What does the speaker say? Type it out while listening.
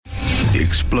The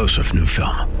explosive new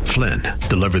film, Flynn,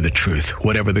 deliver the truth,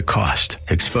 whatever the cost,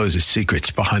 exposes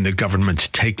secrets behind the government's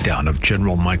takedown of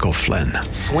General Michael Flynn.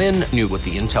 Flynn knew what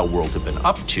the intel world had been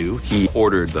up to. He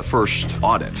ordered the first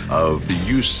audit of the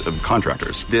use of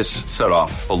contractors. This set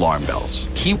off alarm bells.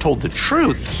 He told the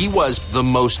truth. He was the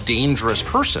most dangerous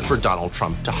person for Donald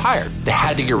Trump to hire. They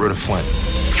had to get rid of Flynn.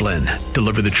 Flynn,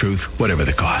 deliver the truth, whatever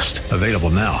the cost. Available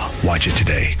now. Watch it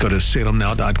today. Go to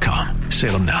salemnow.com.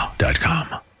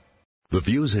 salemnow.com. The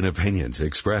views and opinions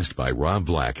expressed by Rob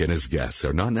Black and his guests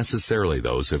are not necessarily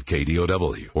those of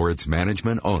KDOW or its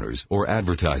management, owners, or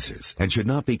advertisers, and should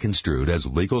not be construed as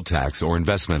legal, tax, or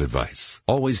investment advice.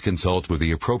 Always consult with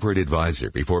the appropriate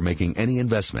advisor before making any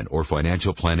investment or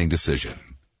financial planning decision.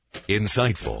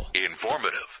 Insightful,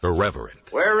 informative,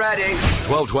 irreverent. We're ready.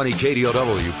 1220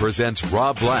 KDOW presents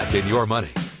Rob Black and Your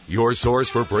Money, your source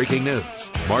for breaking news,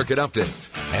 market updates,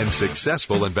 and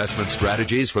successful investment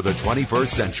strategies for the 21st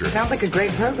century. Sounds like a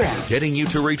great program. Getting you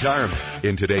to retirement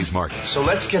in today's market. So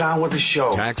let's get on with the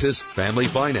show. Taxes, family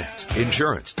finance,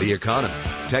 insurance, the economy,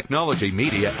 technology,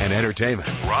 media, and entertainment.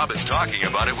 Rob is talking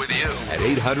about it with you at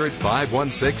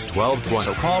 800-516-1220.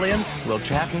 So call in, we'll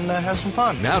chat and have some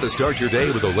fun. Now to start your day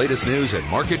with the latest news and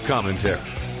market commentary.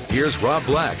 Here's Rob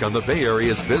Black on the Bay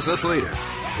Area's business leader,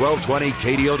 1220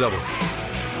 KDOW.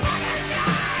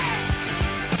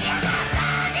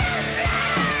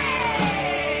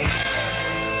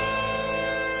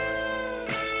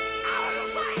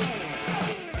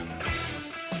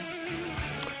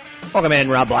 Welcome in,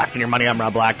 Rob Black and Your Money. I'm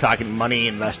Rob Black, talking money,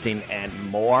 investing, and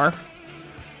more.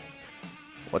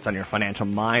 What's on your financial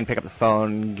mind? Pick up the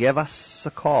phone. Give us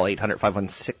a call,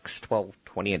 800-516-1220.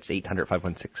 It's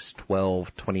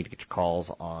 800-516-1220 to get your calls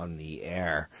on the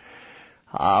air.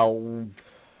 Let's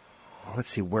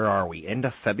see, where are we? End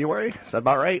of February? Is that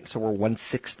about right? So we're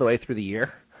 1/6 the way through the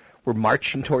year. We're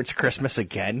marching towards Christmas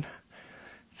again.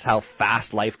 It's how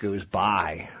fast life goes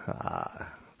by.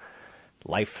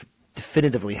 Life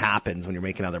definitively happens when you're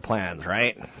making other plans,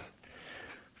 right?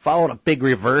 Following a big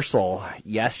reversal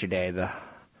yesterday, the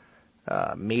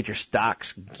major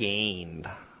stocks gained.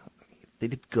 They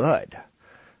did good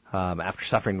after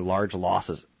suffering large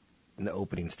losses in the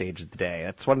opening stage of the day.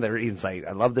 That's one of the reasons I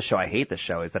love the show. I hate the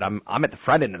show is that I'm at the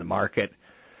front end of the market,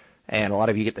 and a lot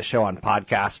of you get the show on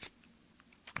podcast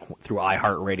through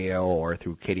iHeartRadio or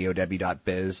through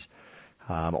KDOW.biz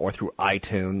or through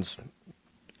iTunes.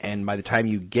 And by the time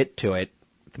you get to it,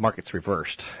 the market's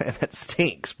reversed, and that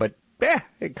stinks. But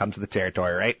it comes with the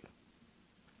territory, right?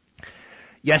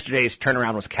 Yesterday's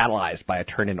turnaround was catalyzed by a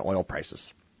turn in oil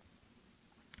prices.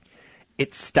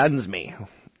 It stuns me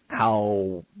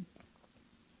how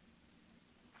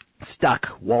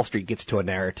stuck Wall Street gets to a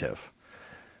narrative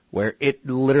where it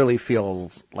literally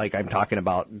feels like I'm talking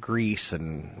about Greece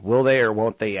and will they or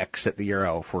won't they exit the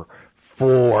euro for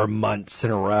 4 months in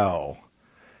a row.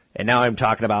 And now I'm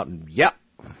talking about, yep,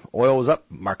 oil was up,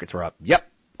 markets were up. Yep,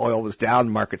 oil was down,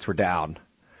 markets were down.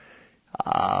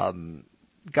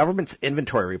 Government's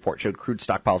inventory report showed crude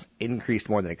stockpiles increased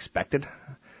more than expected.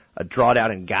 A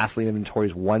drawdown in gasoline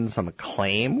inventories won some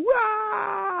acclaim.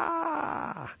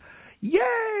 Wah!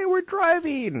 Yay, we're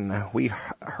driving. We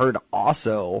heard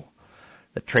also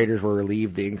that traders were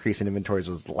relieved the increase in inventories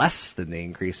was less than the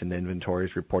increase in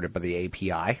inventories reported by the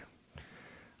API.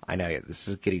 I know this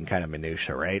is getting kind of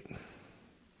minutia, right?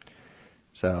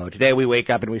 So today we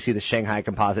wake up and we see the Shanghai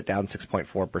Composite down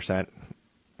 6.4%.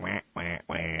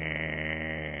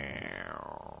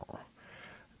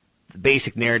 The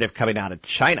basic narrative coming out of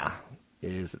China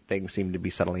is that things seem to be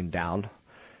settling down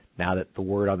now that the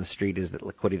word on the street is that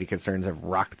liquidity concerns have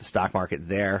rocked the stock market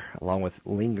there, along with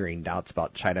lingering doubts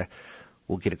about China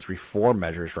will get its reform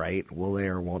measures right. Will they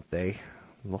or won't they?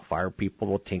 They'll fire people,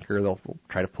 they'll tinker, they'll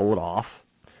try to pull it off.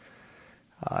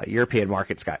 European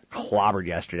markets got clobbered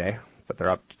yesterday, but they're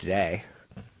up today.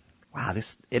 Wow,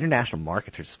 this international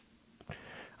markets are just,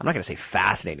 I'm not going to say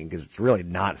fascinating because it's really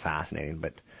not fascinating,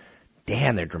 but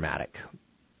damn, they're dramatic.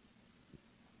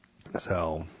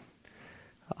 So,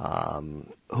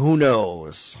 who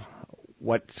knows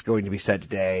what's going to be said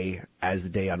today as the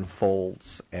day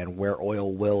unfolds and where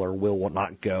oil will or will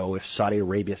not go if Saudi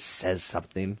Arabia says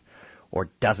something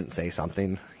or doesn't say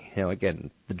something. You know,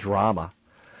 again, the drama.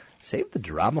 Save the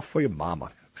drama for your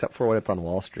mama, except for when it's on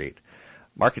Wall Street.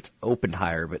 Markets opened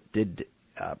higher, but did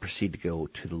proceed to go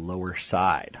to the lower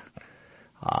side.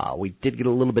 We did get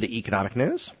a little bit of economic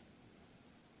news.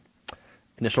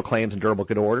 Initial claims and durable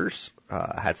good orders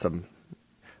had some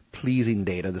pleasing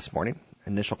data this morning.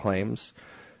 Initial claims.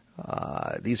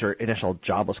 These are initial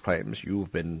jobless claims.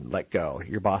 You've been let go.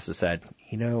 Your boss has said,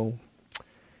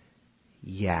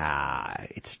 yeah,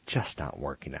 it's just not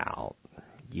working out.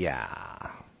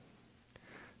 Yeah.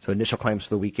 So initial claims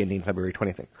for the week ending February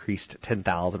 20th increased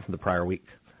 10,000 from the prior week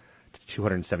to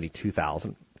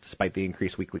 272,000. Despite the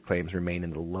increased weekly claims remain in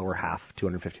the lower half,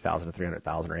 250,000 to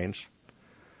 300,000 range.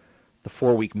 The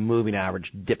 4-week moving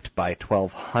average dipped by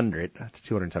 1,200 to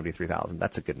 273,000.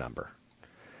 That's a good number.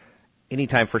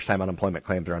 Anytime first-time unemployment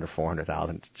claims are under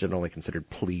 400,000, it's generally considered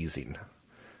pleasing.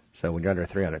 So when you're under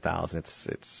 300,000,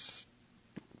 it's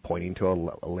pointing to a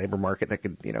labor market that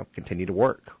could, continue to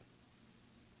work.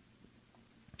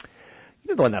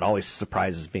 The one that always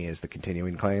surprises me is the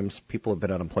continuing claims. People have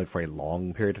been unemployed for a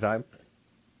long period of time.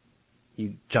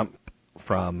 You jump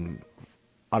from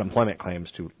unemployment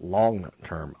claims to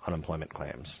long-term unemployment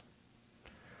claims.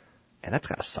 And that's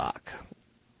got to suck.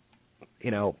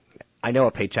 I know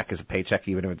a paycheck is a paycheck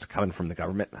even if it's coming from the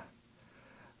government.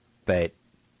 But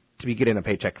to be getting a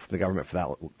paycheck from the government for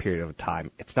that period of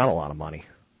time, it's not a lot of money.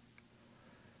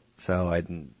 So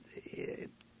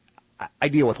I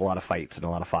deal with a lot of fights and a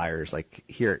lot of fires. Like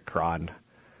here at Cron,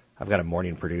 I've got a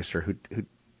morning producer who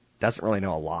doesn't really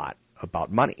know a lot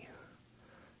about money.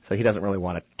 So he doesn't really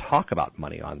want to talk about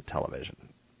money on television.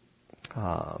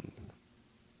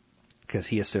 Because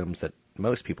he assumes that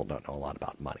most people don't know a lot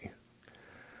about money.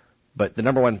 But the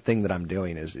number one thing that I'm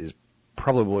doing is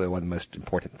probably one of the most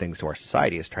important things to our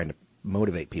society is trying to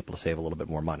motivate people to save a little bit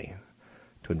more money,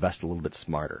 to invest a little bit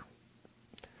smarter.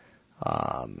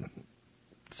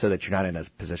 So that you're not in a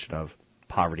position of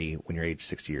poverty when you're age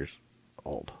 60 years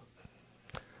old.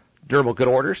 Durable good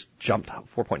orders jumped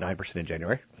 4.9% in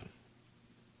January.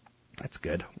 That's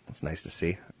good. That's nice to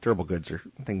see. Durable goods are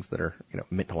things that are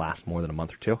meant to last more than a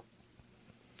month or two.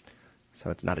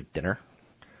 So it's not a dinner.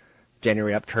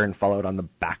 January upturn followed on the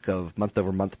back of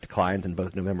month-over-month declines in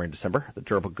both November and December. The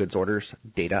durable goods orders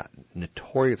data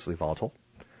notoriously volatile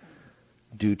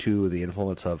due to the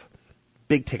influence of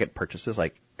big-ticket purchases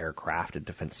like aircraft and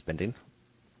defense spending.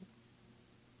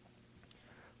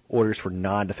 Orders for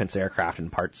non-defense aircraft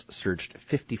and parts surged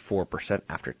 54%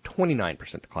 after a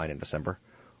 29% decline in December.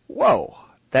 Whoa,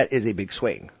 that is a big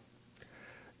swing.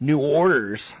 New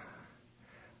orders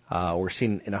were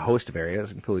seen in a host of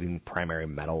areas, including primary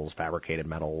metals, fabricated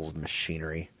metals,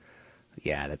 machinery.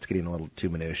 Yeah, that's getting a little too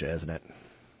minutiae, isn't it?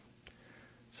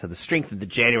 So the strength of the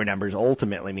January numbers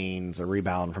ultimately means a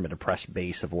rebound from a depressed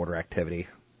base of order activity.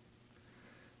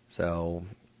 So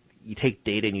you take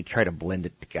data and you try to blend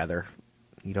it together.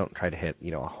 You don't try to hit,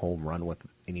 a home run with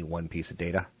any one piece of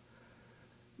data.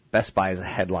 Best Buy is a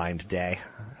headline today.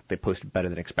 They posted better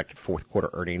than expected fourth quarter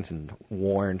earnings and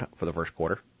warned for the first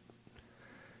quarter.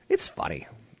 It's funny.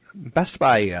 Best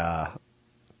Buy,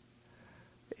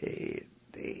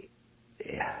 the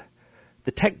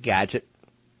tech gadget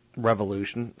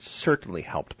revolution certainly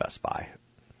helped Best Buy.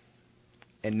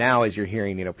 And now as you're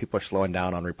hearing, people are slowing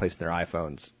down on replacing their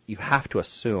iPhones, you have to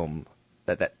assume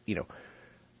that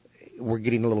we're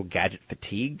getting a little gadget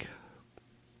fatigue.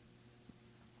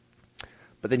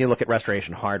 But then you look at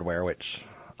Restoration Hardware, which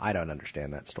I don't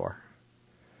understand that store.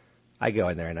 I go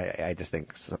in there and I just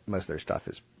think most of their stuff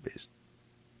is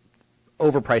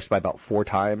overpriced by about 4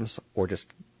 times or just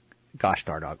gosh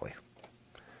darn ugly.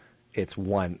 It's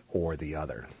one or the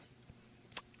other.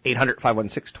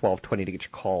 800-516-1220 to get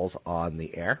your calls on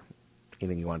the air.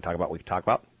 Anything you want to talk about, we can talk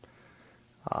about.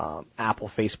 Apple,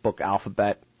 Facebook,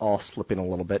 Alphabet, all slipping a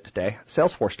little bit today.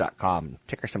 Salesforce.com,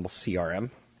 ticker symbol CRM.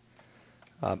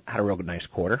 Had a real nice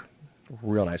quarter,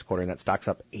 and that stock's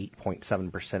up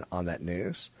 8.7% on that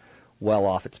news, well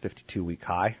off its 52-week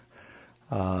high.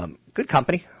 Good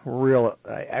company,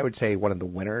 I would say one of the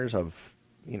winners of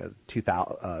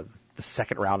the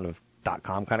second round of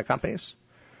 .com kind of companies.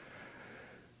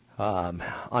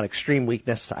 On extreme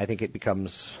weakness, I think it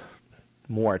becomes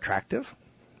more attractive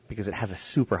because it has a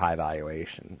super high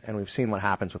valuation, and we've seen what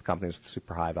happens with companies with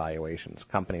super high valuations.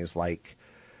 Companies like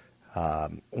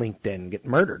LinkedIn get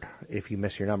murdered if you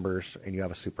miss your numbers and you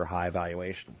have a super high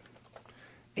valuation.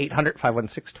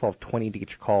 800-516-1220 to get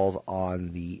your calls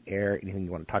on the air. Anything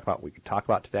you want to talk about, we could talk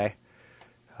about today.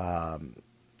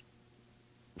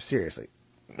 Seriously,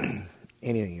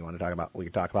 anything you want to talk about, we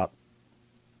could talk about.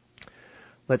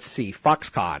 Let's see,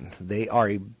 Foxconn. They are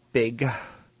a big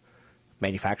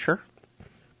manufacturer.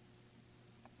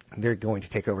 They're going to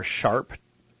take over Sharp.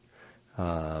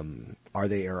 Are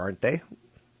they or aren't they?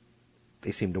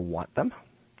 They seem to want them.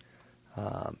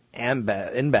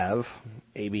 InBev,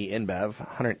 AB InBev,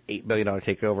 $108 billion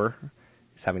takeover,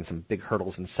 is having some big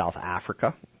hurdles in South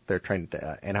Africa. They're trying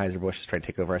to, Anheuser-Busch is trying to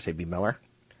take over SAB Miller,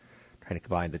 trying to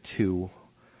combine the two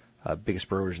biggest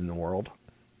brewers in the world,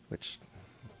 which is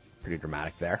pretty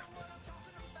dramatic there.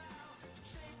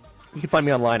 You can find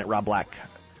me online at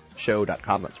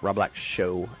robblackshow.com. That's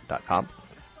robblackshow.com.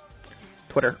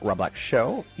 Twitter, Rob Black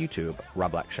Show. YouTube,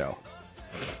 Rob Black Show.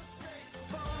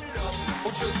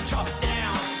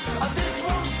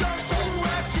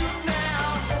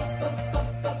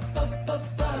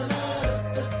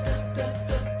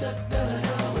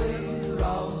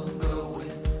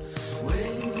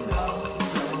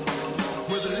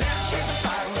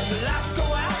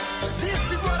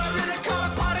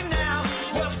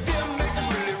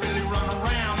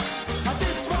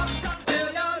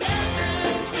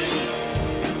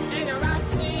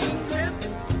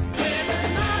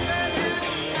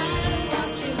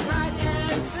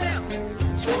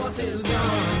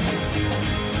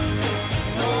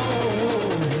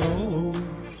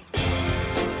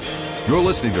 You're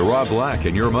listening to Rob Black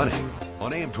and Your Money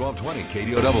on AM 1220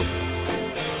 KDOW.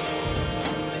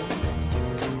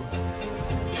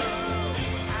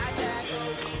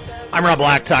 I'm Rob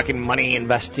Black, talking money,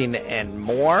 investing, and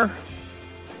more.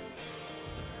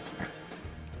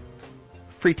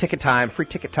 Free ticket time.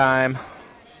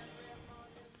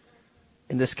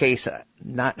 In this case,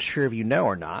 not sure if you know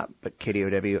or not, but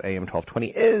KDOW AM 1220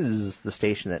 is the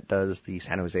station that does the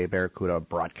San Jose Barracuda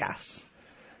broadcasts.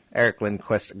 Eric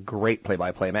Lindquist, great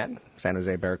play-by-play man, San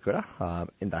Jose Barracuda,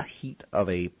 in the heat of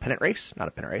a pennant race, not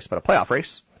a pennant race, but a playoff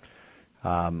race.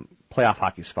 Playoff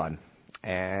hockey's fun,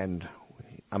 and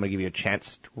I'm going to give you a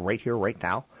chance right here, right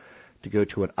now, to go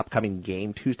to an upcoming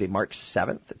game Tuesday, March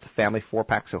 7th. It's a family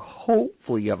 4-pack, so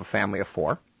hopefully you have a family of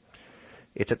 4.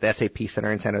 It's at the SAP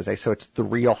Center in San Jose, so it's the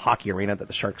real hockey arena that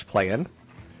the Sharks play in.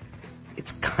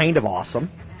 It's kind of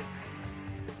awesome.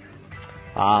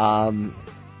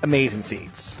 Amazing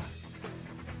seats.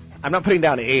 I'm not putting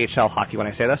down AHL hockey when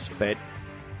I say this, but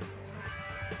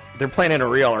they're playing in a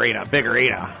real arena, big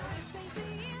arena.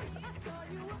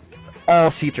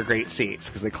 All seats are great seats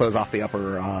because they close off the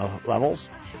upper levels.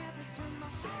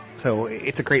 So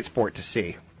it's a great sport to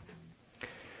see.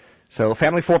 So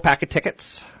family 4-pack of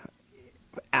tickets,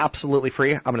 absolutely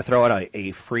free. I'm going to throw out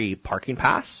a free parking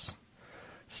pass.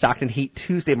 Stockton Heat,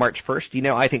 Tuesday, March 1st. You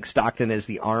know, I think Stockton is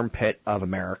the armpit of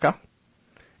America.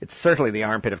 It's certainly the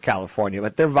armpit of California,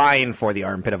 but they're vying for the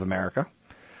armpit of America.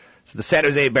 So the San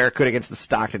Jose Barracuda against the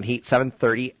Stockton Heat,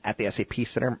 7:30 at the SAP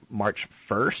Center, March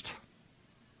 1st.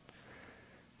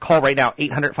 Call right now,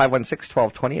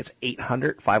 800-516-1220. It's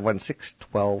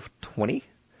 800-516-1220.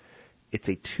 It's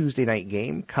a Tuesday night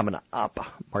game coming up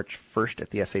March 1st at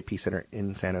the SAP Center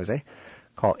in San Jose.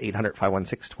 Call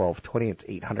 800-516-1220. It's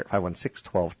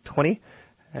 800-516-1220.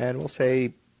 And we'll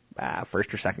say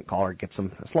first or second caller gets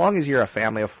them. As long as you're a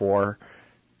family of 4,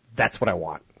 that's what I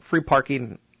want. Free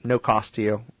parking, no cost to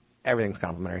you. Everything's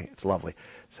complimentary. It's lovely.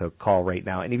 So call right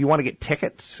now. And if you want to get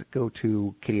tickets, go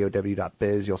to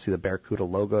kdow.biz. You'll see the Barracuda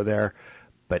logo there.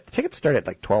 But the tickets start at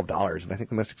like $12, and I think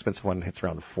the most expensive one hits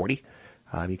around $40.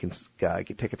 You can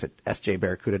get tickets at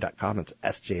sjbarracuda.com. It's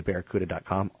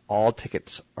sjbarracuda.com. All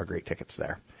tickets are great tickets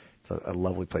there. It's a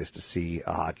lovely place to see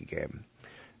a hockey game.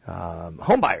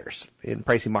 Home buyers in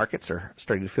pricey markets are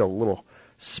starting to feel a little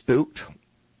spooked.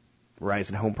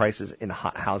 Rising home prices in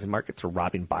hot housing markets are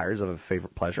robbing buyers of a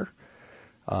favorite pleasure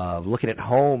of looking at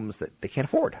homes that they can't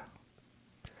afford.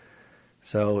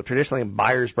 So traditionally,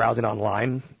 buyers browsing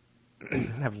online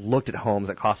have looked at homes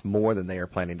that cost more than they are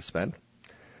planning to spend.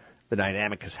 The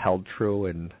dynamic has held true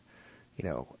in,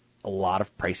 a lot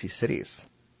of pricey cities.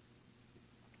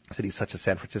 Cities such as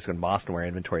San Francisco and Boston, where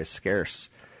inventory is scarce,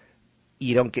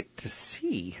 you don't get to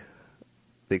see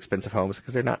the expensive homes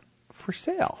because they're not for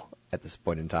sale at this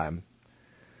point in time.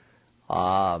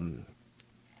 So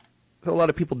a lot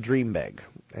of people dream big,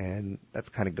 and that's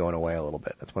kind of going away a little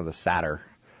bit. That's one of the sadder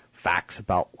facts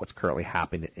about what's currently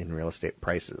happening in real estate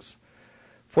prices.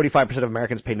 45% of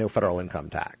Americans pay no federal income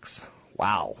tax.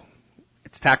 Wow.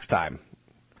 It's tax time.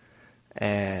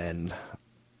 And I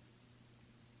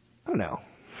don't know.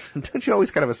 Don't you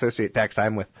always kind of associate tax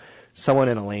time with someone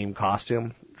in a lame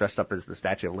costume dressed up as the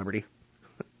Statue of Liberty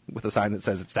with a sign that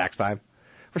says it's tax time?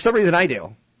 For some reason, I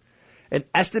do. An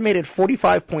estimated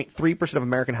 45.3% of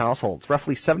American households,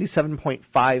 roughly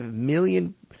 77.5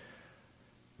 million,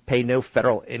 pay no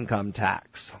federal income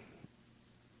tax.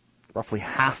 Roughly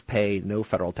half pay no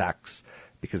federal tax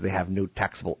because they have no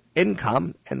taxable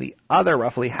income, and the other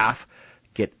roughly half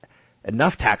get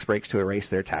enough tax breaks to erase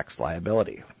their tax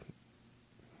liability.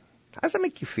 How does that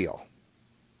make you feel?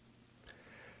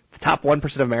 The top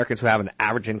 1% of Americans who have an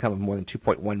average income of more than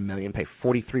 $2.1 million pay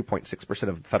 43.6%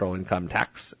 of federal income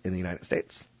tax in the United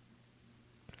States.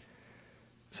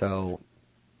 So,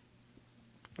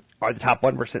 are the top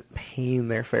 1% paying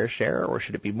their fair share, or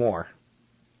should it be more?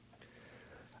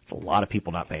 That's a lot of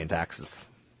people not paying taxes.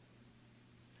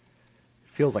 It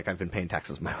feels like I've been paying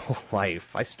taxes my whole life.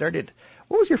 What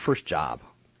was your first job?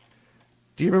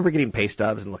 Do you remember getting pay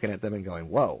stubs and looking at them and going,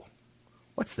 whoa,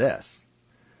 what's this?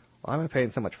 Why am I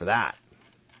paying so much for that?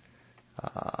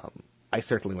 I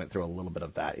certainly went through a little bit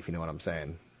of that, if you know what I'm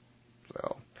saying.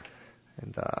 So,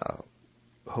 and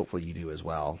hopefully you do as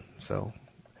well. So,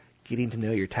 getting to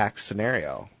know your tax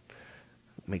scenario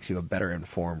makes you a better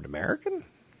informed American?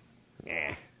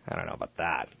 I don't know about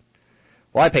that.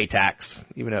 Well, I pay tax,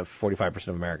 even if 45%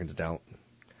 of Americans don't.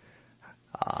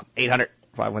 800-516-1220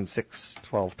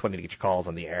 to get your calls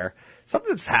on the air.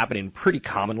 Something that's happening pretty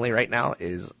commonly right now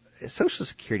is Social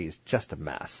Security is just a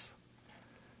mess.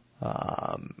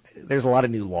 There's a lot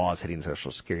of new laws hitting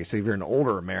Social Security. So if you're an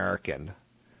older American,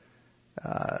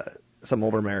 some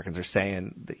older Americans are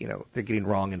saying that, they're getting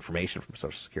wrong information from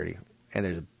Social Security. And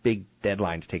there's a big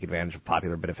deadline to take advantage of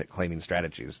popular benefit claiming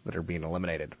strategies that are being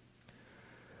eliminated.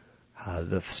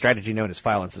 The strategy known as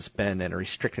file and suspend and a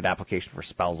restricted application for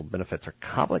spousal benefits are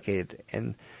complicated,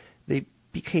 and they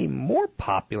became more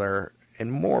popular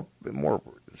and more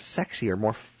sexy or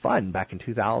more fun back in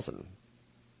 2000.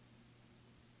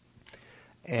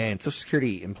 And Social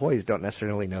Security employees don't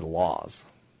necessarily know the laws.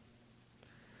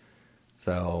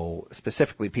 So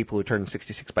specifically, people who turn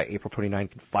 66 by April 29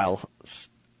 can file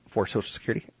for Social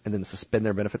Security and then suspend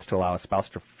their benefits to allow a spouse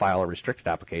to file a restricted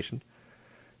application.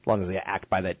 As long as they act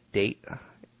by that date,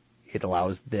 it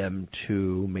allows them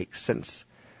to make sense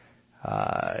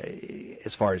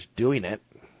as far as doing it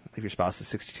if your spouse is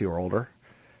 62 or older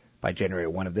by January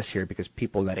 1 of this year, because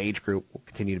people in that age group will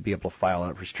continue to be able to file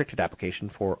a restricted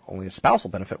application for only a spousal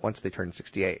benefit once they turn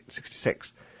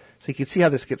 66. So you can see how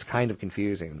this gets kind of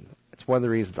confusing. It's one of the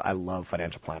reasons I love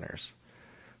financial planners.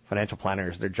 Financial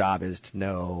planners, their job is to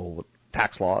know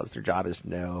tax laws. Their job is to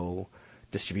know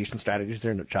distribution strategies.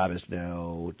 Their job is to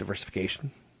know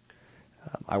diversification.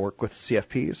 I work with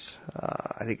CFPs.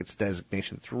 I think it's a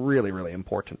designation that's really, really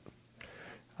important.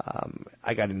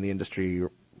 I got in the industry,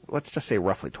 let's just say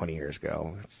roughly 20 years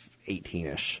ago. It's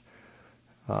 18-ish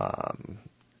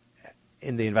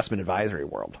in the investment advisory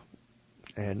world.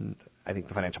 And I think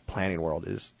the financial planning world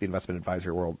is the investment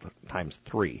advisory world times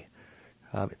 3.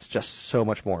 It's just so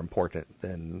much more important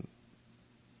than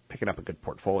picking up a good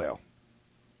portfolio.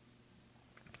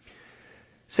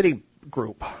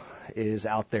 Citigroup is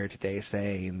out there today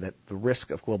saying that the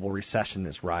risk of global recession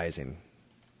is rising.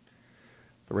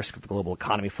 The risk of the global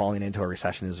economy falling into a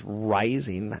recession is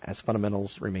rising as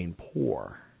fundamentals remain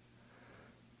poor.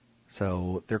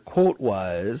 So their quote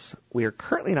was, "We are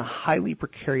currently in a highly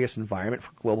precarious environment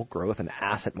for global growth and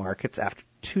asset markets after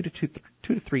 2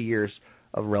 to 3 years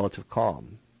of relative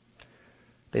calm."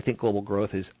 They think global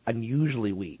growth is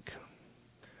unusually weak.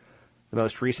 The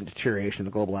most recent deterioration in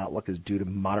the global outlook is due to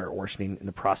moderate worsening in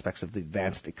the prospects of the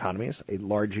advanced economies, a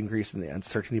large increase in the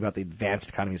uncertainty about the advanced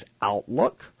economy's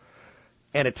outlook,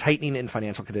 and a tightening in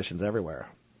financial conditions everywhere.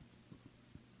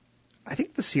 I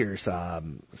think this year's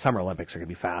Summer Olympics are going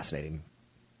to be fascinating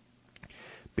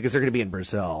because they're going to be in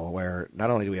Brazil, where not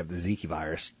only do we have the Zika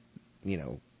virus,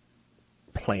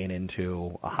 playing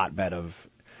into a hotbed of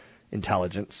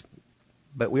intelligence,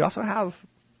 but we also have,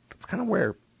 that's kind of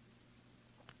where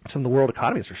some of the world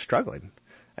economies are struggling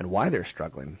and why they're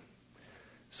struggling.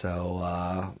 So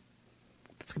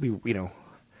it's going to be,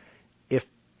 if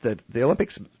the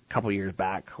Olympics a couple of years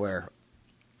back where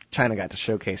China got to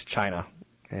showcase China,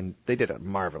 and they did a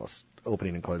marvelous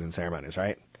opening and closing ceremonies,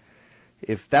 right?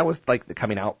 If that was like the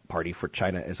coming out party for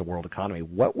China as a world economy,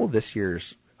 what will this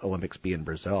year's Olympics be in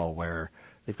Brazil, where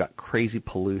they've got crazy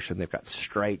pollution, they've got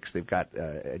strikes, they've got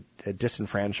a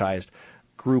disenfranchised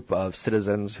group of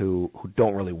citizens who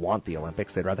don't really want the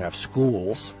Olympics. They'd rather have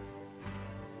schools.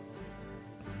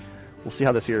 We'll see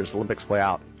how this year's Olympics play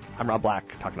out. I'm Rob Black,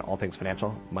 talking to all things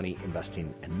financial, money,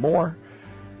 investing, and more.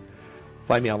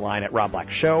 Find me online at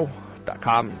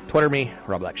robblackshow.com. Twitter me,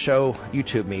 Rob Black Show.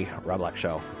 YouTube me, Rob Black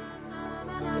Show.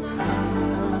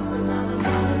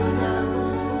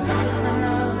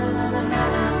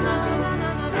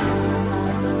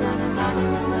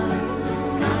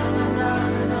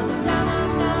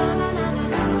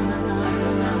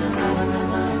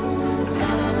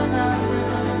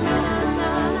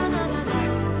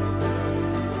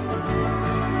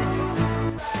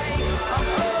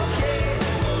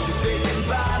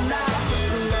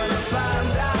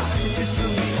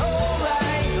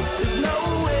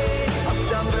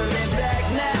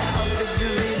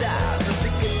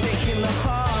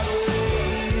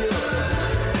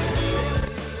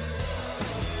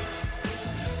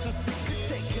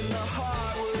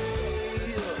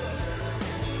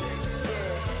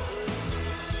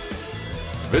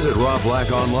 Visit Rob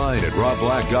Black online at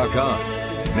robblack.com.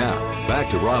 Now, back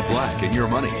to Rob Black and Your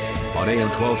Money on AM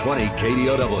 1220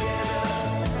 KDOW.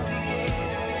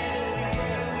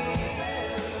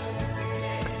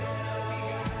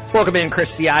 welcome in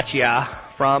Chris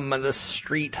Ciaccia from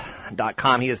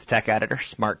TheStreet.com. He is the tech editor,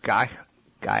 smart guy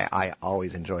I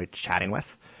always enjoy chatting with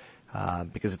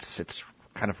because it's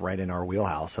kind of right in our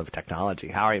wheelhouse of technology.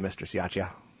 How are you, Mr.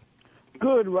 Ciaccia?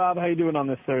 Good, Rob. How you doing on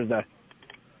this Thursday?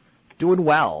 Doing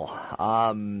well.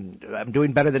 I'm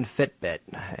doing better than Fitbit,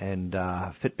 and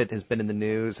Fitbit has been in the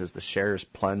news as the shares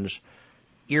plunge,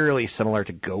 eerily similar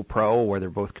to GoPro, where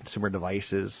they're both consumer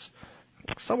devices.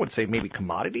 Some would say maybe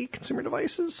commodity consumer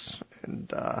devices.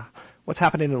 And what's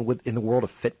happening in the world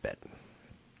of Fitbit?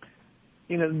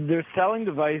 You know, they're selling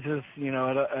devices, you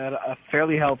know, at a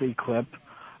fairly healthy clip,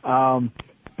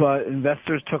 but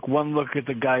investors took one look at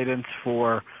the guidance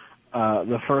for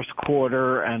the first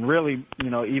quarter, and really, you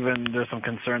know, even there's some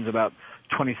concerns about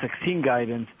 2016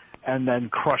 guidance, and then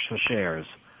crushed the shares.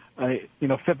 You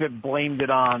know, Fitbit blamed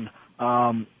it on,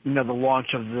 you know, the launch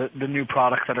of the new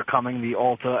products that are coming, the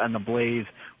Ulta and the Blaze,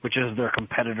 which is their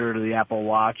competitor to the Apple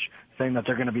Watch, saying that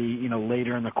they're going to be, you know,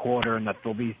 later in the quarter and that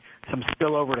there'll be some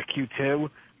spillover to Q2.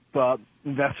 But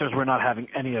investors were not having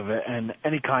any of it, and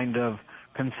any kind of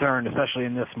concern, especially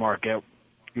in this market,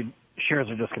 shares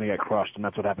are just going to get crushed, and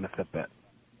that's what happened to Fitbit.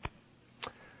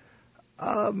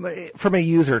 From a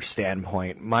user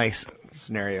standpoint, my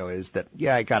scenario is that,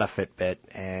 yeah, I got a Fitbit,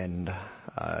 and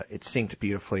it synced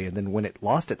beautifully, and then when it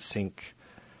lost its sync,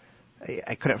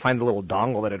 I couldn't find the little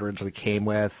dongle that it originally came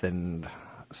with, and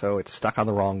so it's stuck on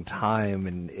the wrong time,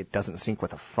 and it doesn't sync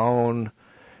with a phone.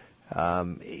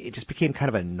 It just became kind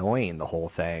of annoying, the whole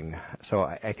thing. So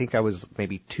I think I was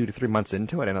maybe 2 to 3 months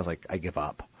into it, and I was like, I give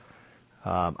up.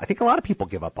 I think a lot of people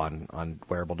give up on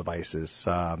wearable devices.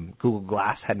 Google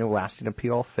Glass had no lasting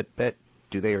appeal. Fitbit,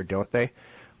 do they or don't they?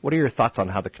 What are your thoughts on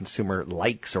how the consumer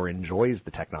likes or enjoys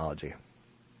the technology?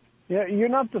 Yeah, you're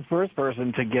not the first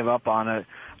person to give up on it.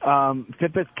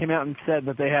 Fitbit came out and said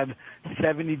that they had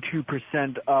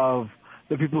 72% of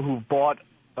the people who bought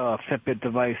a Fitbit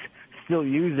device still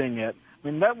using it. I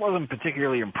mean, that wasn't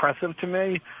particularly impressive to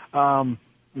me,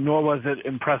 nor was it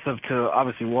impressive to,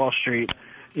 obviously, Wall Street.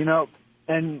 You know,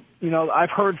 and, you know, I've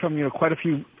heard from, you know, quite a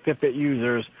few Fitbit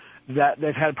users that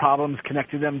they've had problems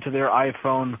connecting them to their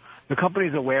iPhone. The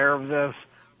company's aware of this,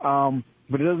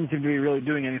 but it doesn't seem to be really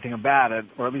doing anything about it,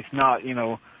 or at least not, you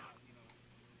know,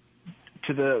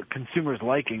 to the consumer's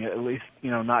liking, at least, you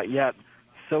know, not yet.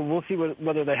 So we'll see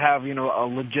whether they have, you know, a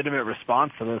legitimate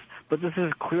response to this. But this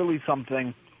is clearly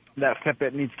something that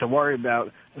Fitbit needs to worry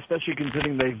about, especially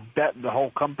considering they've bet the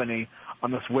whole company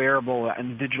on this wearable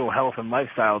and digital health and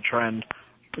lifestyle trend.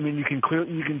 I mean, you can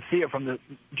see it from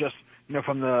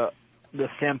from the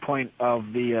standpoint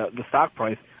of the stock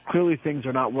price. Clearly, things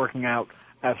are not working out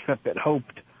as Fitbit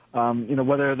hoped. You know,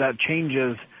 whether that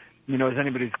changes, you know, is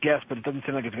anybody's guess, but it doesn't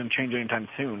seem like it's going to change anytime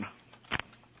soon.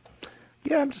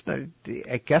 Yeah,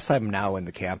 I guess I'm now in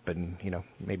the camp, and, you know,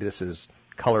 maybe this is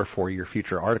color for your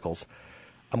future articles.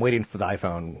 I'm waiting for the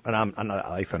iPhone, and I'm not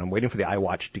the iPhone. I'm waiting for the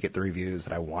iWatch to get the reviews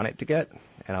that I want it to get,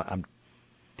 and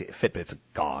Fitbit's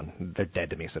gone. They're dead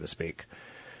to me, so to speak.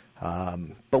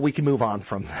 But we can move on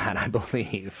from that, I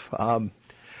believe.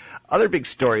 Other big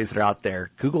stories that are out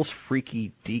there. Google's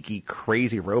freaky, deaky,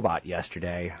 crazy robot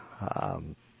yesterday.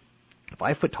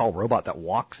 5-foot-tall robot that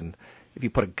walks, and if you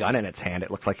put a gun in its hand,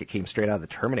 it looks like it came straight out of the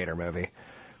Terminator movie.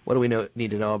 What do we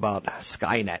need to know about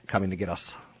Skynet coming to get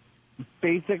us?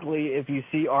 Basically, if you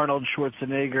see Arnold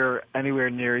Schwarzenegger anywhere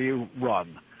near you,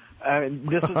 run.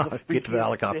 This is the get to the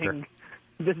helicopter.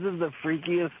 This is the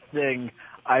freakiest thing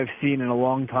I've seen in a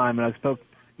long time, and I spoke,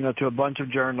 you know, to a bunch of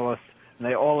journalists, and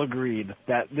they all agreed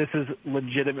that this is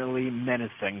legitimately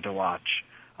menacing to watch.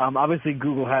 Obviously,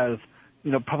 Google has,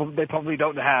 you know, they probably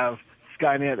don't have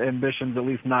Skynet ambitions, at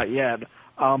least not yet.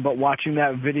 But watching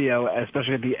that video,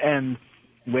 especially at the end,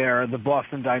 where the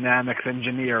Boston Dynamics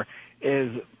engineer is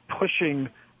pushing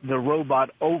the robot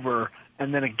over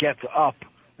and then it gets up.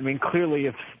 I mean, clearly,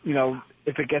 if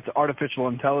it gets artificial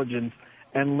intelligence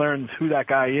and learns who that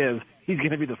guy is, he's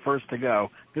going to be the first to go,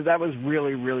 because that was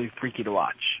really, really freaky to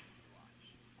watch.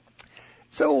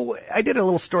 So I did a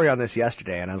little story on this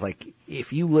yesterday, and I was like,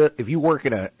 if you work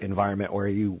in an environment where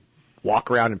you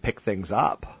walk around and pick things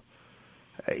up,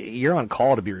 you're on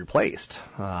call to be replaced.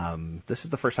 This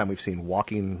is the first time we've seen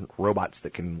walking robots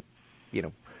that can, you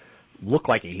know, look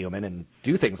like a human and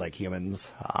do things like humans.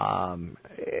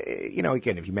 You know,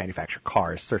 again, if you manufacture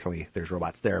cars, certainly there's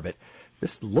robots there, but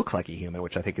this looks like a human,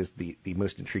 which I think is the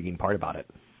most intriguing part about it.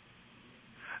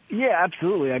 Yeah,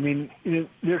 absolutely. I mean, you know,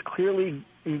 they're clearly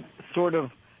sort of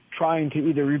trying to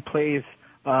either replace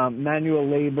manual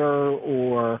labor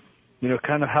or, you know,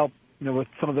 kind of help, you know, with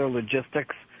some of their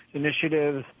logistics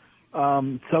initiatives.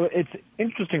 So it's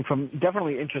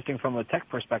definitely interesting from a tech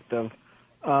perspective.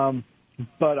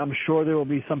 but I'm sure there will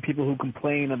be some people who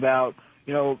complain about,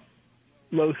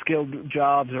 low-skilled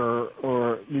jobs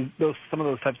or some of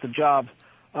those types of jobs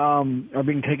are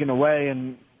being taken away,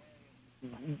 and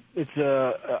it's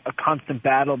a constant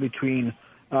battle between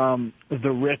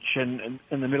the rich and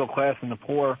the middle class and the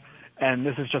poor. And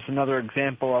this is just another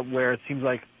example of where it seems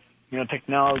like,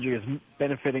 technology is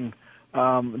benefiting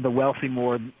the wealthy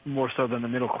more so than the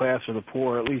middle class or the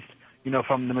poor, at least,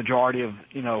 from the majority of,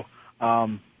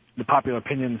 the popular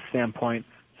opinion standpoint.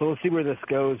 So we'll see where this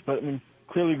goes. But, I mean,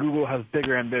 clearly Google has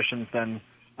bigger ambitions than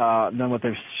what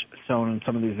they've shown in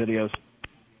some of these videos.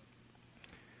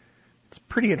 It's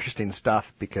pretty interesting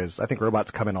stuff because I think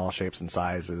robots come in all shapes and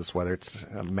sizes, whether it's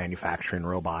a manufacturing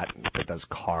robot that does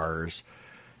cars.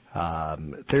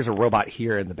 There's a robot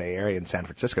here in the Bay Area in San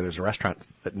Francisco. There's a restaurant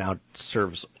that now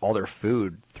serves all their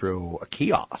food through a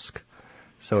kiosk.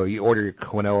 So you order your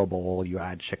quinoa bowl, you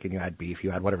add chicken, you add beef,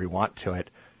 you add whatever you want to it,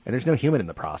 and there's no human in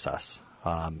the process.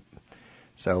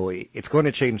 So it's going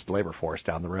to change the labor force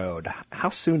down the road. How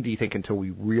soon do you think until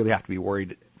we really have to be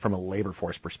worried from a labor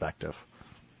force perspective?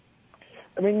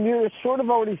 I mean, you're sort of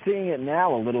already seeing it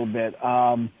now a little bit.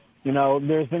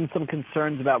 There's been some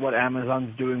concerns about what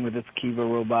Amazon's doing with its Kiva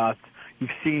robots. You've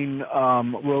seen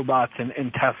robots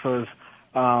in Tesla's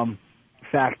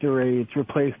factory. It's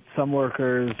replaced some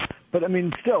workers. But, I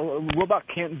mean, still, a robot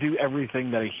can't do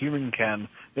everything that a human can.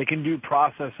 They can do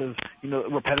processes,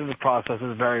 repetitive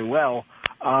processes very well,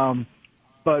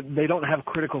 but they don't have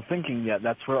critical thinking yet.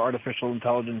 That's where artificial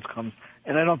intelligence comes.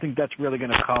 And I don't think that's really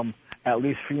going to come, at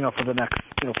least for the next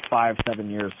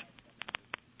 5-7 years.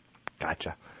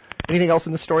 Gotcha. Anything else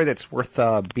in the story that's worth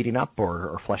beating up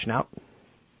or fleshing out?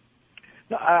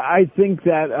 I think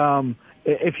that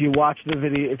if you watch the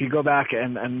video, if you go back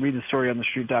and read the story on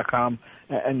TheStreet.com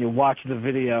and you watch the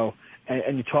video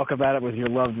and you talk about it with your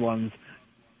loved ones,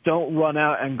 don't run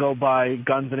out and go buy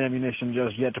guns and ammunition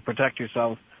just yet to protect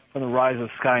yourself from the rise of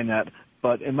Skynet,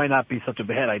 but it might not be such a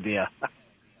bad idea.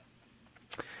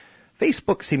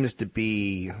 Facebook seems to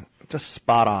be just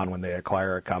spot on when they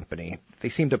acquire a company. They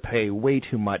seem to pay way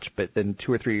too much, but then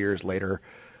 2 or 3 years later,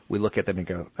 we look at them and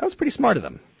go, that was pretty smart of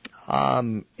them.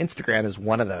 Instagram is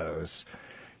one of those.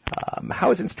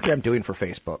 How is Instagram doing for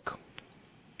Facebook?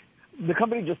 The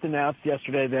company just announced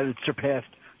yesterday that it surpassed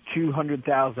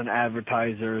 200,000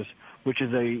 advertisers, which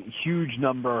is a huge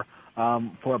number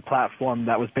for a platform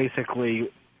that was basically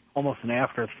almost an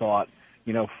afterthought,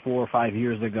 4 or 5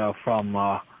 years ago from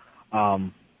a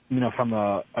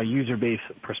user base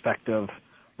perspective,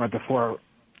 right before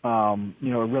it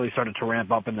really started to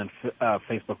ramp up, and then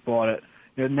Facebook bought it.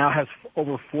 It now has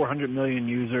over 400 million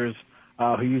users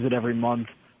who use it every month.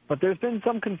 But there's been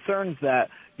some concerns that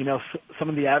some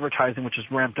of the advertising, which has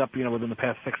ramped up within the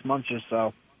past 6 months or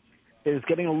so, is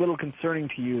getting a little concerning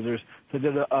to users. So they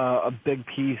did a big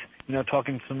piece,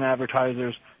 talking to some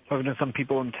advertisers, talking to some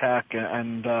people in tech,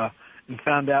 and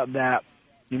found out that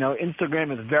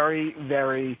Instagram is very,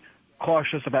 very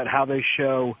cautious about how they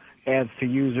show ads to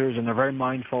users, and they're very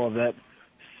mindful of it.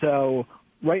 So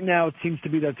right now it seems to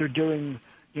be that they're doing,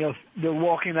 they're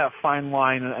walking that fine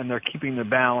line and they're keeping their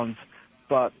balance,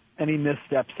 but any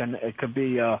missteps, and it could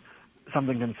be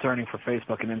something concerning for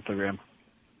Facebook and Instagram.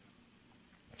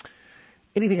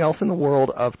 Anything else in the world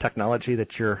of technology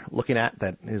that you're looking at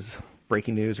that is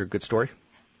breaking news or good story?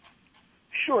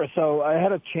 Sure. So I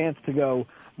had a chance to go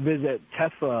visit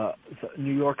Tesla's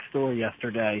New York store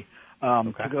yesterday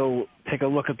to go take a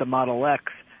look at the Model X.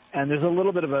 And there's a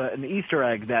little bit of an Easter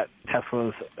egg that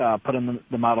Tesla's put in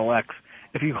the Model X.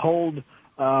 If you hold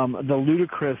the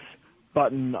ludicrous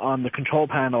button on the control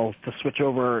panel to switch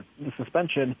over the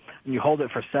suspension, and you hold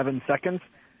it for 7 seconds,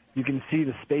 you can see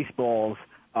the Spaceballs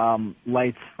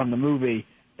lights from the movie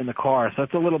in the car. So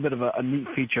it's a little bit of a neat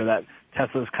feature that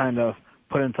Tesla's kind of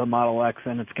put into the Model X,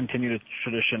 and it's continued a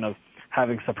tradition of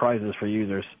having surprises for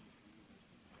users.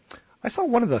 I saw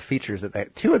one of the features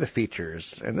two of the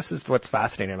features, and this is what's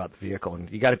fascinating about the vehicle. And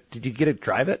did you get to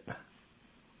drive it?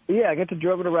 Yeah, I get to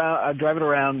drive it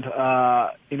around.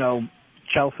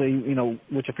 Chelsea,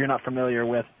 which if you're not familiar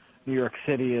with, New York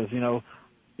City is, a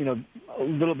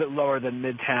little bit lower than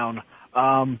Midtown.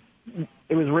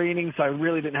 It was raining, so I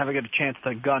really didn't have a good chance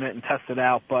to gun it and test it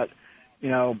out. But,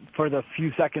 for the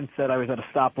few seconds that I was at a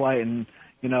stoplight and,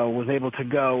 was able to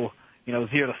go, 0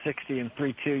 to 60 in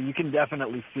 3.2, you can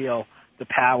definitely feel the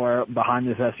power behind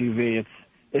this SUV.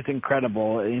 It's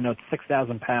incredible. It's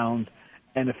 6,000 pounds,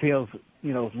 and it feels,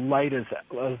 light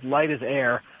as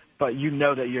air. But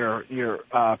that you're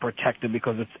protected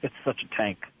because it's such a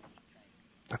tank.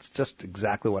 That's just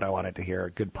exactly what I wanted to hear,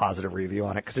 a good positive review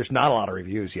on it, because there's not a lot of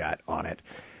reviews yet on it.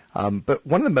 But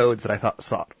one of the modes that I thought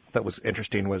that was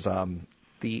interesting was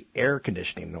the air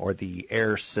conditioning or the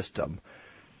air system.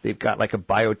 They've got like a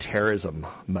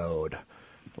bioterrorism mode,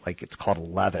 like it's called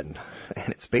 11,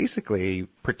 and it's basically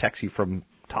protects you from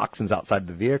toxins outside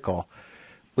the vehicle,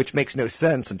 which makes no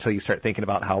sense until you start thinking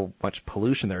about how much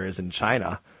pollution there is in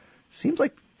China. Seems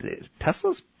like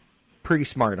Tesla's pretty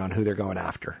smart on who they're going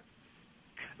after.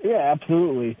 Yeah,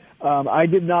 absolutely. I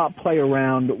did not play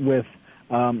around with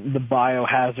the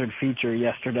biohazard feature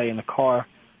yesterday in the car,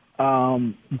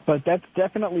 but that's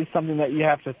definitely something that you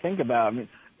have to think about. I mean,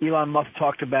 Elon Musk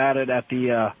talked about it at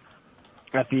the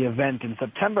event in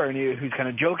September, and he was kind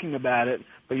of joking about it.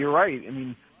 But you're right. I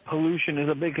mean, pollution is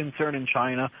a big concern in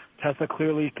China. Tesla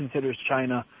clearly considers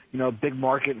China, a big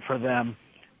market for them.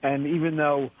 And even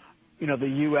though, the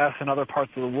U.S. and other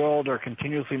parts of the world are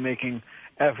continuously making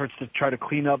efforts to try to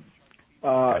clean up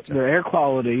their air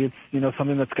quality, it's,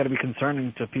 something that's got to be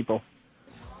concerning to people.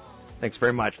 Thanks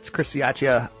very much. It's Chris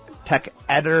Ciaccia, tech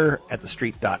editor at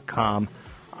TheStreet.com.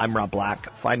 I'm Rob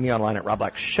Black. Find me online at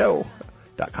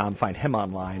robblackshow.com. Find him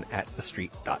online at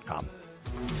TheStreet.com.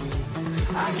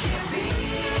 I can't be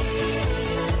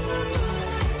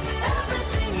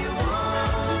everything you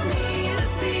want me to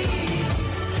be.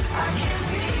 I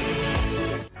can't be.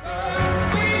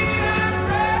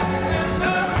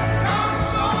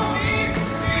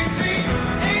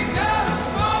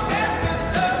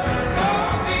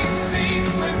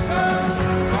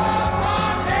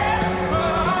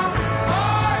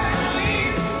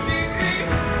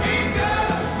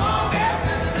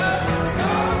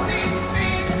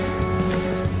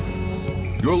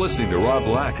 You're listening to Rob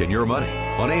Black and Your Money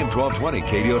on AM 1220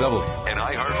 KDOW, an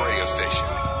iHeart radio station.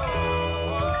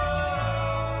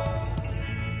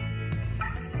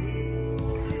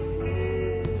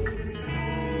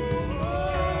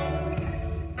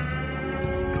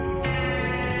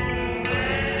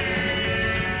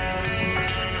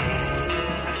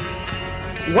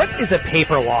 What is a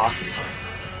paper loss?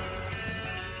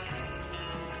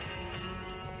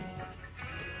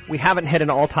 We haven't hit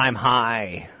an all-time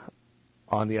high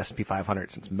on the S&P 500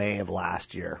 since May of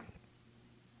last year.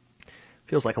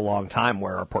 Feels like a long time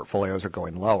where our portfolios are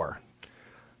going lower.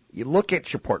 You look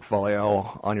at your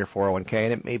portfolio on your 401k,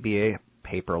 and it may be a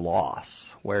paper loss,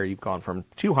 where you've gone from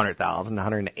 $200,000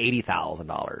 to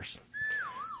 $180,000,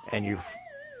 and you're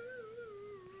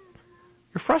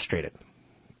frustrated.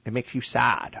 It makes you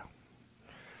sad.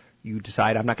 You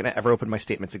decide, I'm not going to ever open my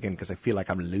statements again because I feel like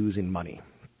I'm losing money.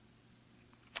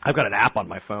 I've got an app on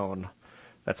my phone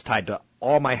that's tied to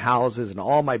all my houses and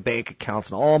all my bank accounts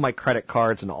and all my credit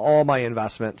cards and all my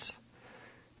investments.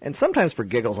 And sometimes for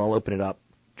giggles, I'll open it up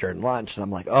during lunch, and I'm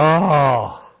like,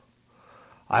 oh,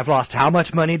 I've lost how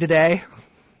much money today?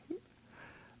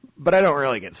 But I don't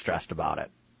really get stressed about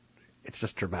it. It's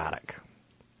just dramatic.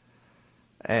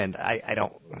 And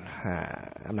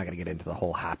I'm not going to get into the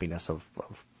whole happiness of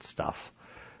stuff.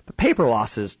 But paper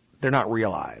losses, they're not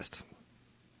realized.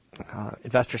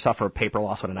 Investors suffer a paper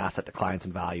loss when an asset declines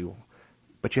in value,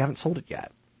 but you haven't sold it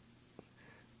yet.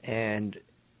 And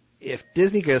if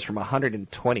Disney goes from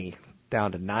 $120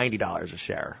 down to $90 a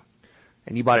share,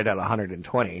 and you bought it at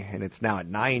 $120 and it's now at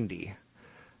 $90,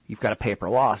 you've got a paper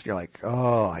loss. And you're like,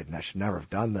 oh, I should never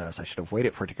have done this. I should have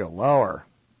waited for it to go lower.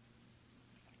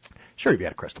 Sure, if you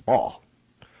had a crystal ball.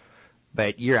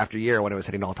 But year after year, when it was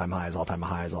hitting all-time highs, all-time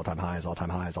highs, all-time highs, all-time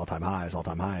highs, all-time highs,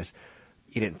 all-time highs,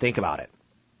 you didn't think about it.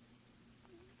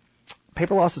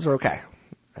 Paper losses are okay.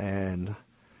 And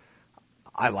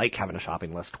I like having a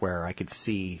shopping list where I could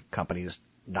see companies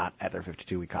not at their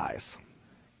 52-week highs.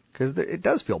 Because it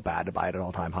does feel bad to buy it at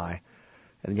all-time high.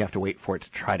 And then you have to wait for it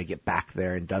to try to get back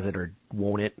there. And does it or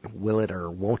won't it? Will it or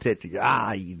won't it?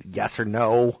 Yes or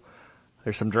no.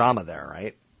 There's some drama there,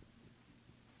 right?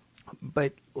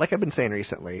 But like I've been saying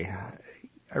recently,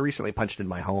 I recently punched in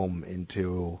my home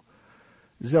into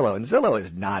Zillow. And Zillow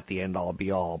is not the end-all,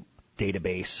 be-all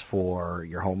database for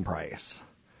your home price.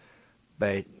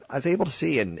 But I was able to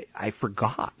see, and I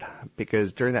forgot,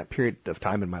 because during that period of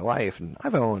time in my life, and I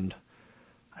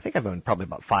think I've owned probably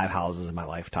about 5 houses in my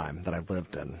lifetime that I've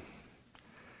lived in.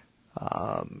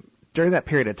 During that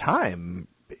period of time,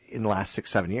 in the last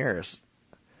 6-7 years,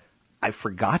 I've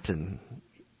forgotten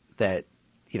that,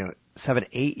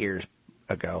 7-8 years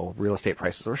ago, real estate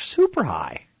prices were super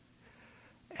high,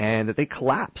 and that they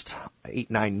collapsed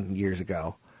 8-9 years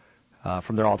ago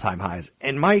from their all-time highs.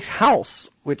 And my house,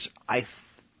 which I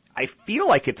feel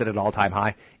like it's at an all-time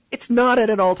high, it's not at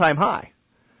an all-time high.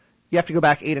 You have to go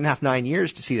back 8.5-9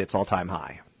 years to see its all-time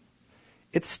high.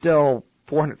 It's still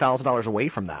 $400,000 away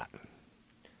from that.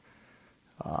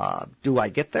 Do I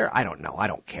get there? I don't know. I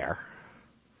don't care.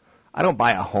 I don't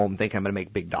buy a home thinking I'm going to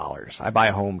make big dollars. I buy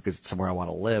a home because it's somewhere I want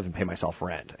to live and pay myself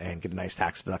rent and get a nice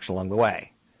tax deduction along the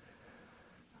way.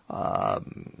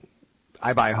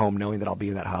 I buy a home knowing that I'll be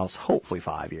in that house hopefully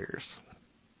 5 years.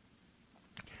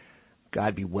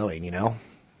 God be willing, you know.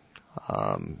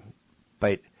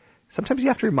 But sometimes you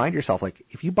have to remind yourself, like,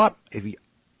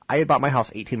 I had bought my house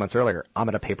 18 months earlier, I'm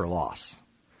at a paper loss.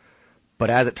 But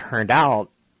as it turned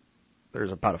out,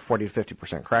 there's about a 40 to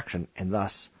 50% correction, and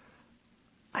thus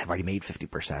I've already made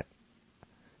 50%.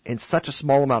 In such a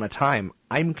small amount of time,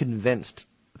 I'm convinced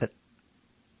that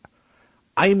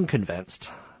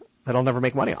I'll never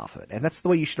make money off of it. And that's the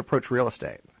way you should approach real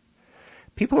estate.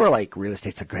 People are like, real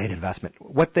estate's a great investment.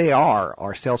 What they are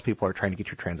salespeople are trying to get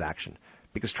your transaction.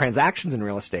 Because transactions in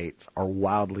real estate are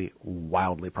wildly,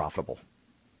 wildly profitable.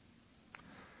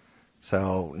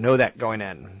 So know that going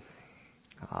in.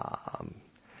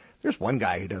 There's one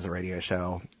guy who does a radio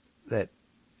show that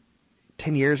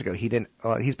 10 years ago, he's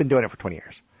been doing it for 20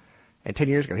 years. And 10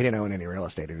 years ago, he didn't own any real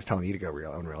estate. He was telling you to go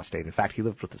own real estate. In fact, he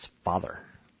lived with his father,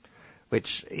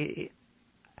 which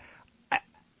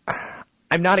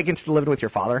I'm not against living with your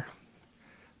father,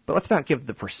 but let's not give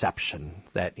the perception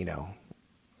that,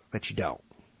 that you don't,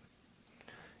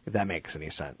 if that makes any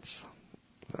sense.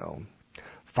 So,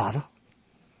 Father,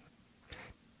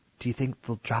 do you think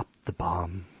they'll drop the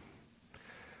bomb?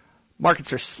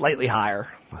 Markets are slightly higher.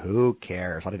 Who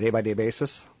cares? On a day-by-day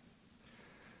basis.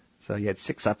 So you had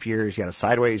 6 up years. You had a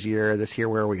sideways year. This year,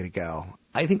 where are we going to go?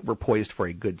 I think we're poised for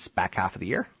a good back half of the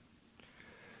year.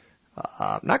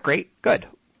 Not great. Good.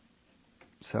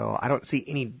 So I don't see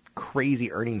any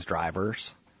crazy earnings drivers.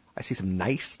 I see some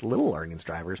nice little earnings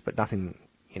drivers, but nothing,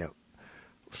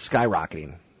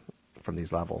 skyrocketing from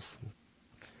these levels.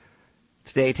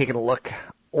 Today, taking a look,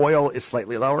 oil is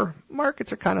slightly lower.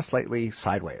 Markets are kind of slightly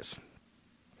sideways.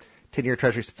 10-year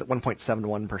Treasury sits at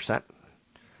 1.71%.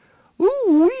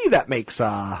 Ooh-wee, that makes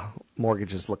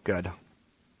mortgages look good.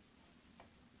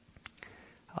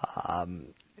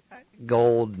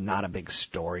 Gold, not a big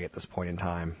story at this point in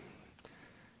time.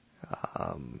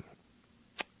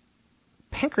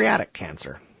 Pancreatic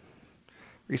cancer.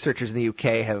 Researchers in the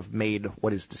UK have made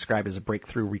what is described as a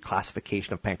breakthrough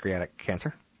reclassification of pancreatic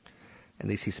cancer. And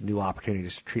they see some new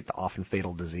opportunities to treat the often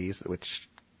fatal disease, which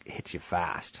hits you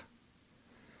fast.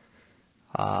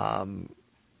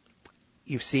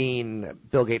 You've seen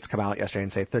Bill Gates come out yesterday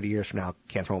and say 30 years from now,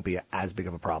 cancer won't be as big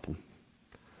of a problem.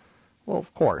 Well,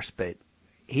 of course, but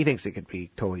he thinks it could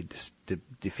be totally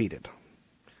defeated.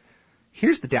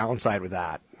 Here's the downside with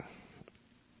that.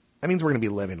 That means we're going to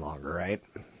be living longer, right?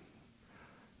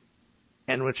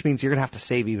 And which means you're going to have to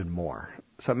save even more.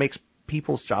 So it makes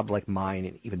people's jobs like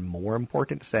mine even more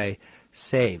important to say,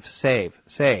 save, save,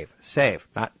 save, save,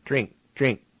 not drink,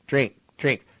 drink, drink,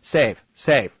 drink, save,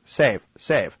 save, save,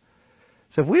 save.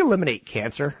 So if we eliminate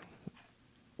cancer,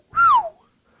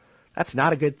 that's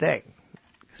not a good thing,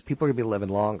 because people are going to be living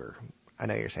longer. I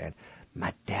know you're saying,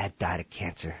 my dad died of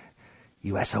cancer,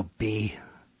 you SOB.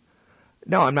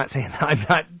 No, I'm not saying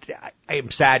that. I am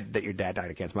sad that your dad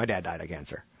died of cancer. My dad died of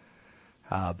cancer.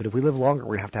 But if we live longer,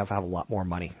 we're going to have a lot more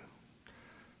money.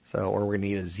 Or we're going to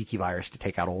need a Zika virus to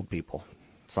take out old people.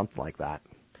 Something like that.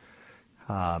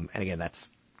 And again, that's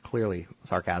clearly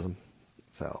sarcasm.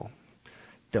 So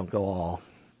don't go all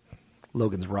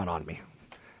Logan's Run on me.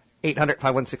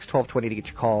 800-516-1220 to get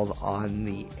your calls on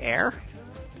the air.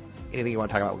 Anything you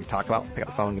want to talk about, we talk about. Pick up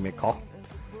the phone, give me a call.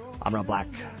 I'm Rob Black.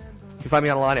 You can find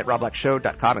me online at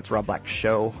robblackshow.com. It's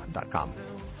robblackshow.com.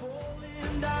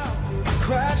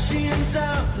 Crashing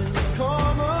sound and you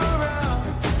come around.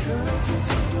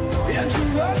 And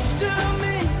you rush to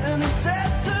me and it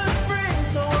sets us free.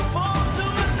 So I fall to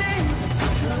my knees.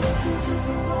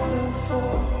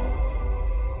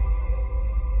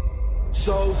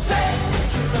 So say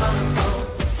Geronimo,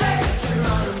 say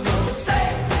Geronimo, say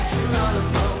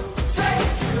Geronimo, say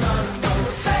Geronimo,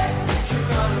 say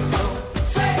Geronimo,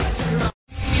 say Geronimo.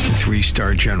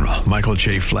 3-star General Michael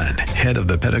J. Flynn, head of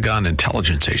the Pentagon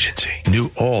Intelligence Agency,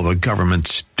 knew all the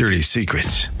government's dirty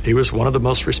secrets. He was one of the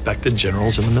most respected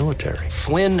generals in the military.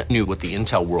 Flynn knew what the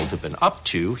intel world had been up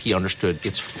to. He understood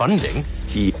its funding.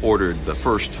 He ordered the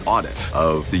first audit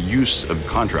of the use of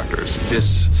contractors.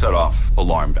 This set off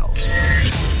alarm bells.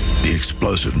 The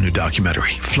explosive new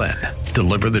documentary, Flynn,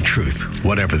 Deliver the Truth,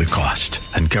 Whatever the Cost,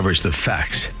 uncovers the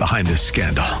facts behind this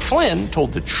scandal. Flynn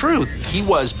told the truth. He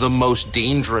was the most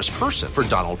dangerous person for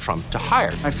Donald Trump to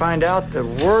hire. I find out the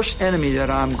worst enemy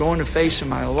that I'm going to face in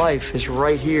my life is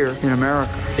right here in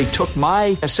America. They took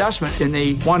my assessment and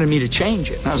they wanted me to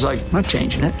change it. And I was like, I'm not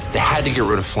changing it. They had to get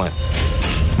rid of Flynn.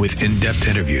 with in-depth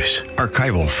interviews,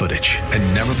 archival footage,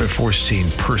 and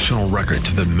never-before-seen personal records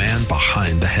of the man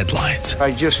behind the headlines.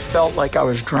 I just felt like I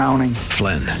was drowning.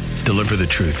 Flynn, deliver the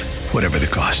truth, whatever the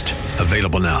cost.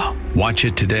 Available now. Watch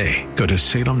it today. Go to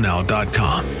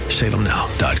salemnow.com.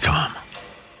 salemnow.com.